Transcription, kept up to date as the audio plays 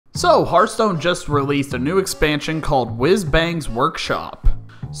So, Hearthstone just released a new expansion called WHIZBANG'S Workshop.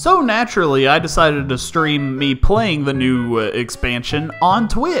 So naturally, I decided to stream me playing the new expansion on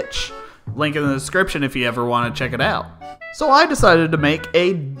Twitch. Link in the description if you ever want to check it out. So I decided to make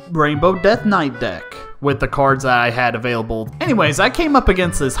a Rainbow Death Knight deck with the cards that I had available. Anyways, I came up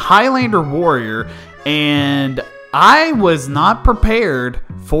against this Highlander Warrior, and I was not prepared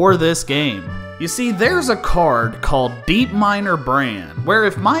for this game. You see, there's a card called Deep Miner Brand, where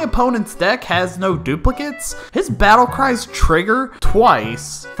if my opponent's deck has no duplicates, his battle cries trigger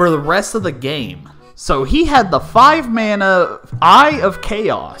twice for the rest of the game. So he had the 5-mana Eye of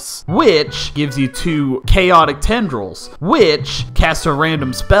Chaos, which gives you 2 Chaotic Tendrils, which cast a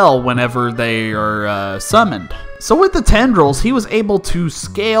random spell whenever they are summoned. So with the Tendrils, he was able to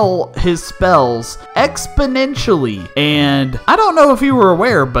scale his spells exponentially. And I don't know if you were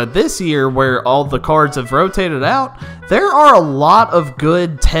aware, but this year where all the cards have rotated out, there are a lot of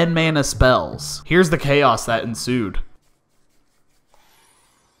good 10-mana spells. Here's the chaos that ensued.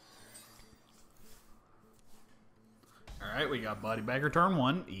 Alright, we got Body Bagger turn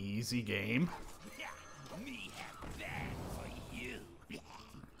 1. Easy game.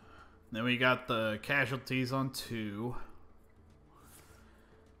 Then we got the casualties on 2.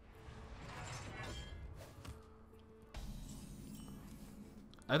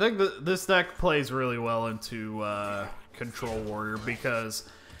 I think that this deck plays really well into Control Warrior, because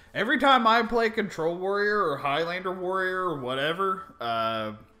every time I play Control Warrior or Highlander Warrior or whatever,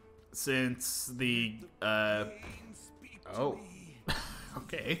 since the oh,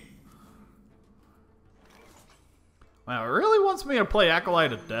 okay. Wow, it really wants me to play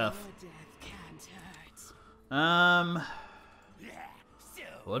Acolyte of Death.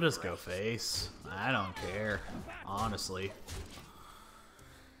 We'll just go face. I don't care, honestly.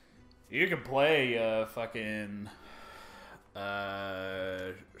 You can play, fucking,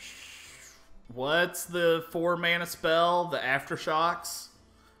 what's the 4-mana spell? The Aftershocks?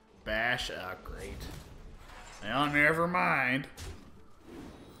 Bash? Oh, great. Well, never mind.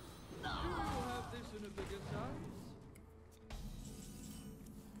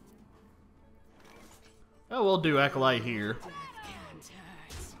 Oh, we'll do Acolyte here.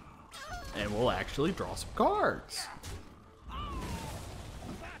 And we'll actually draw some cards.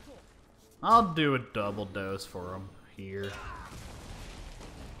 I'll do a double dose for him here.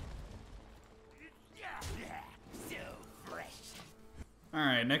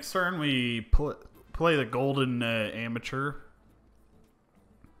 Alright, next turn we play the Golden Amateur.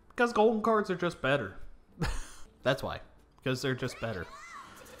 Because golden cards are just better. That's why. Because they're just better.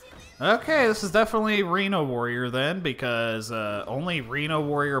 Okay, this is definitely RENO Warrior then, because only RENO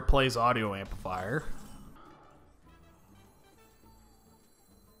Warrior plays Audio Amplifier.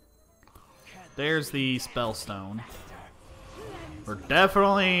 There's the Spellstone. We're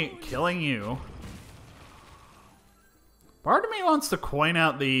definitely killing you. Part of me wants to coin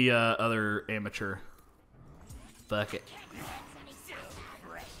out the other Amateur. Fuck it.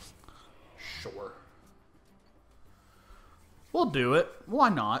 Sure. We'll do it. Why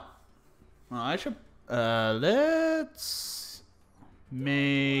not? Well, I should, let's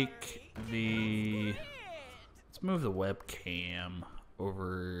make the, let's move the webcam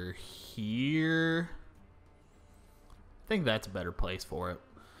over here. I think that's a better place for it.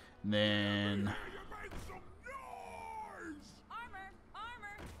 And then,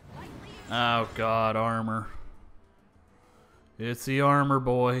 oh god, armor. It's the armor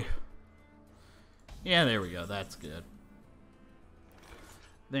boy. Yeah, there we go, that's good.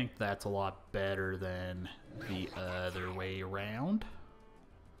 I think that's a lot better than the other way around.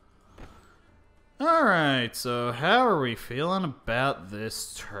 Alright, so how are we feeling about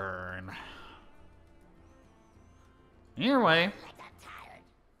this turn? Either way,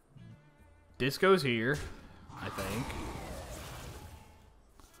 Disco's here, I think.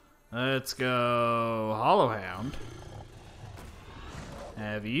 Let's go Hollowhound.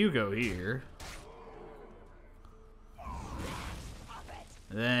 Have you go here.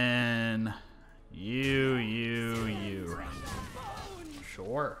 Then you.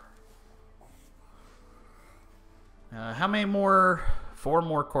 Sure. How many more? 4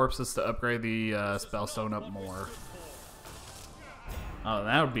 more corpses to upgrade the Spellstone up more. Oh,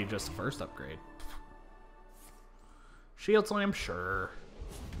 that would be just the first upgrade. Shield Slam, sure.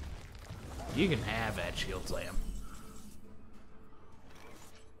 You can have that Shield Slam.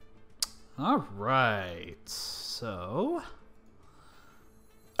 Alright, so...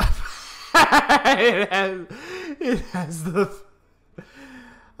 it has the...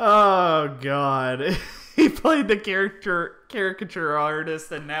 Oh, God. He played the caricature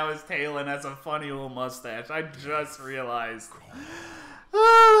artist, and now his Talon has a funny little mustache. I just realized.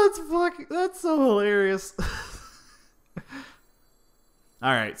 Oh, that's fuck? That's so hilarious.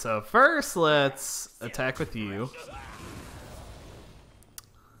 Alright, so first let's attack with you.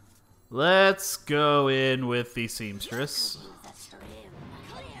 Let's go in with the Seamstress.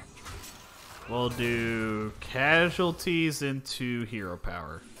 We'll do casualties into hero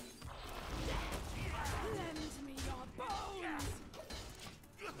power.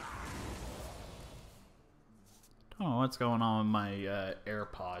 Don't know what's going on with my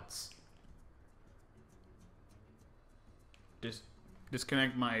AirPods.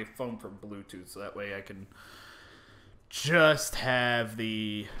 Disconnect my phone from Bluetooth so that way I can just have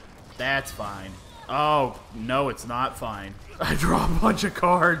the... That's fine. Oh, no, it's not fine. I draw a bunch of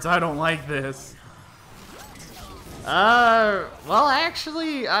cards. I don't like this. Well,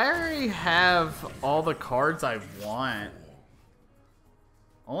 actually, I already have all the cards I want.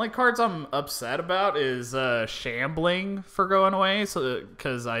 Only cards I'm upset about is Shambling for going away, so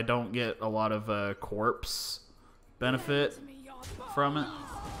because I don't get a lot of corpse benefit from it.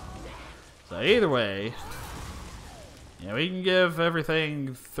 So either way, yeah, we can give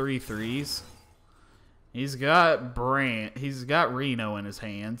everything 3 3s. He's got RENO in his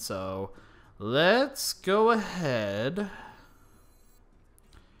hand, so let's go ahead.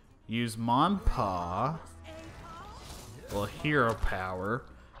 Use Monpa. Well, hero power.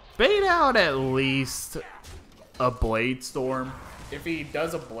 Bait out at least a Blade Storm. If he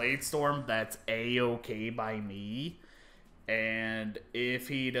does a Blade Storm, that's A-okay by me. And if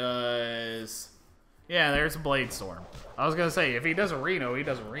he does... Yeah, there's a Blade Storm. I was going to say, if he does a RENO, he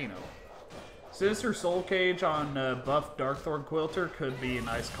does a RENO. Sinister Soul Cage on buff Darkthorn Quilter could be a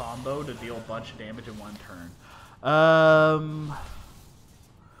nice combo to deal a bunch of damage in one turn.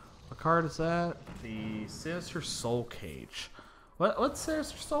 What card is that? The Sinister Soul Cage. What's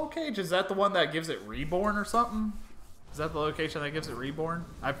Sinister Soul Cage? Is that the one that gives it Reborn or something? Is that the location that gives it Reborn?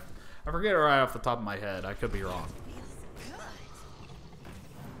 I forget it right off the top of my head. I could be wrong.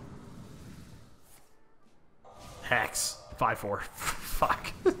 Hex. 5/4.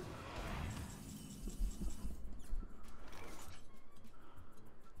 Fuck.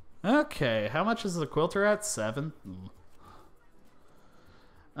 Okay, how much is the Quilter at? 7?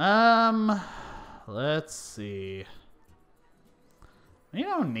 Let's see. You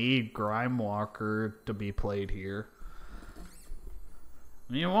don't need Grimewalker to be played here.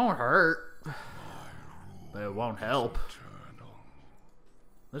 I mean, it won't hurt, but it won't help.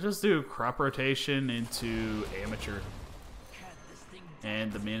 Let's just do crop rotation into amateur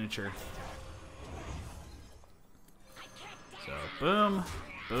and the miniature. So, boom,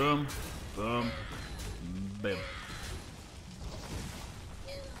 boom, boom, boom.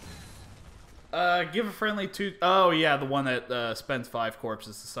 Give a friendly 2... Oh, yeah, the one that spends 5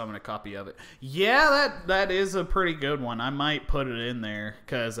 corpses to summon a copy of it. Yeah, that is a pretty good one. I might put it in there,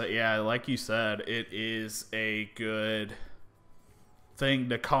 because, yeah, like you said, it is a good thing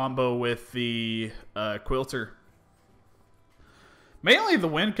to combo with the Quilter. Mainly the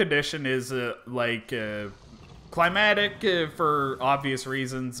win condition is, climatic for obvious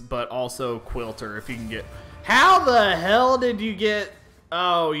reasons, but also Quilter, if you can get... How the hell did you get...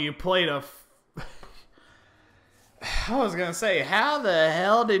 Oh, you played a... I was gonna say, how the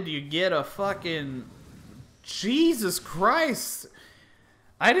hell did you get a fucking... Jesus Christ!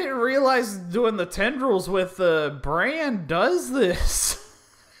 I didn't realize doing the tendrils with the brand does this.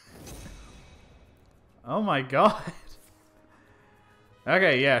 Oh my god.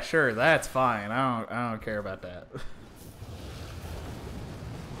 Okay, yeah, sure, that's fine. I don't care about that.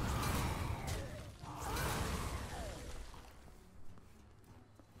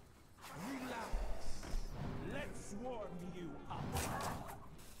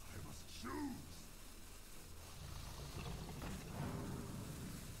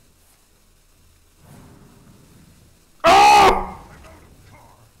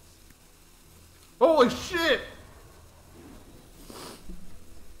 Holy shit!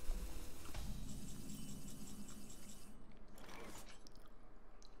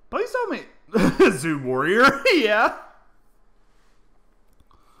 Please tell me... Zoo Warrior? Yeah.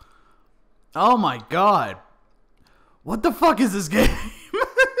 Oh my god. What the fuck is this game?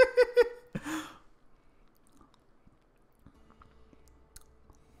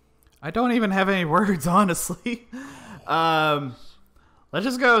 I don't even have any words, honestly. Let's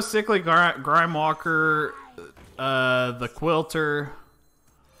just go Sickly Grimewalker, the Quilter,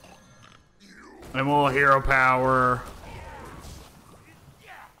 and we'll hero power.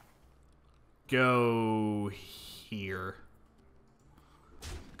 Go here.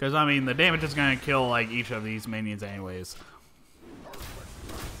 Because, I mean, the damage is going to kill, like, each of these minions anyways.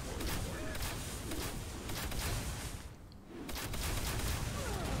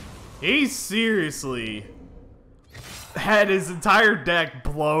 He seriously had his entire deck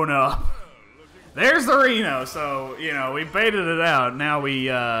blown up. There's the RENO, so, you know, we baited it out. Now we,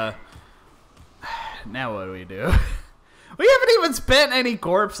 now what do we do? We haven't even spent any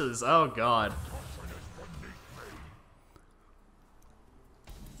corpses. Oh, God.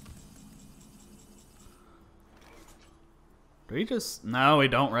 Do we just... No, we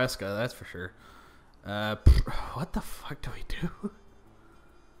don't Reska, that's for sure. What the fuck do we do?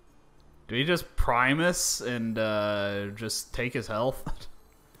 Do we just Primus and just take his health?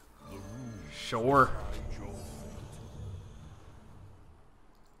 Sure.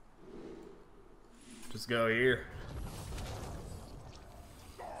 Just go here.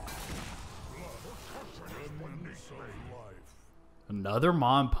 Another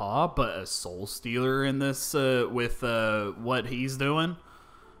Mon Pa, but a Soul Stealer in this with what he's doing.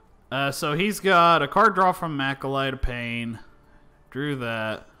 So he's got a card draw from Acolyte of Pain. Drew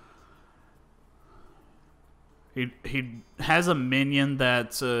that. He has a minion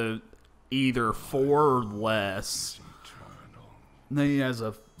that's either 4 or less. And then he has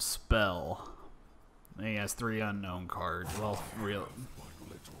a spell. And he has 3 unknown cards. Well, really.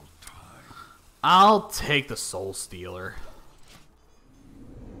 I'll take the Soul Stealer.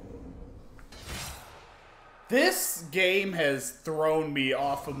 This game has thrown me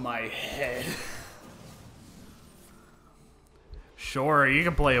off of my head. Sure, you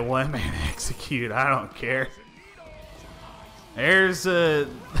can play a one-man execute. I don't care. There's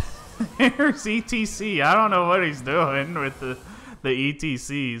there's ETC. I don't know what he's doing with the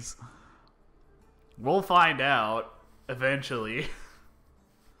ETCs. We'll find out eventually.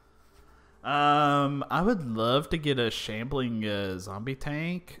 I would love to get a shambling zombie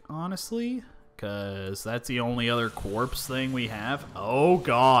tank, honestly, because that's the only other corpse thing we have. Oh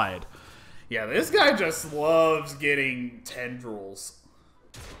God, yeah, this guy just loves getting tendrils.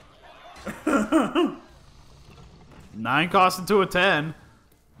 9 cost into a 10.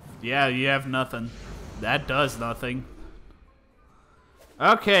 Yeah, you have nothing. That does nothing.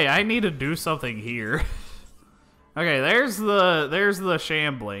 Okay, I need to do something here. Okay, there's the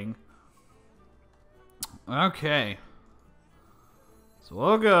shambling. Okay. So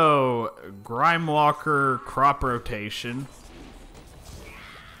we'll go Grimewalker crop rotation.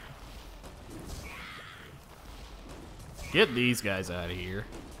 Get these guys out of here.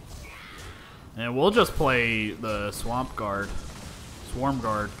 And we'll just play the Swamp Guard. Swarm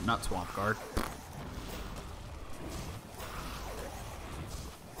Guard, not Swamp Guard.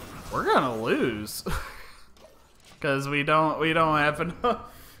 We're gonna lose. Cause we don't have enough.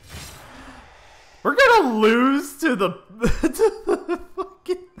 We're gonna lose to the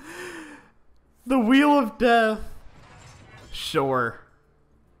fucking the Wheel of Death. Sure.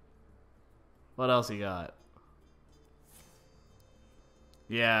 What else you got?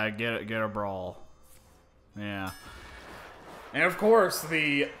 Yeah, get a brawl. Yeah. And of course,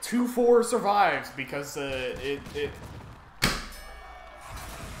 the 2/4 survives because it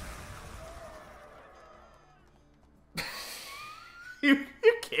you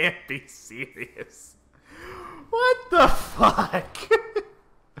can't be serious. What the fuck?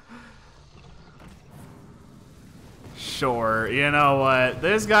 Sure, you know what?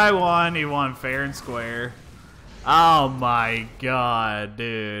 This guy won. He won fair and square. Oh my God,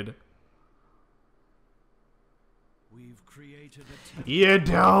 dude. We've created a You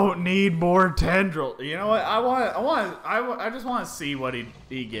don't need more tendril. You know what? I just want to see what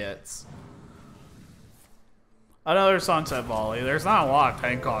he gets. Another Sunset Volley. There's not a lot of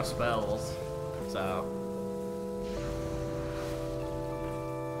 10 cost spells, so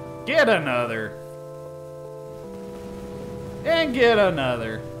get another, and get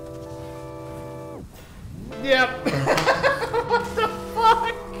another. Yep. What the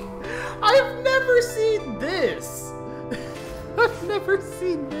fuck? I've never seen this. I've never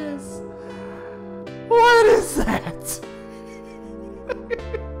seen this. What is that?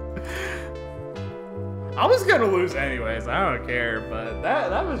 I was gonna lose anyways, I don't care, but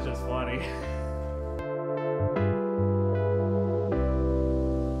that was just funny.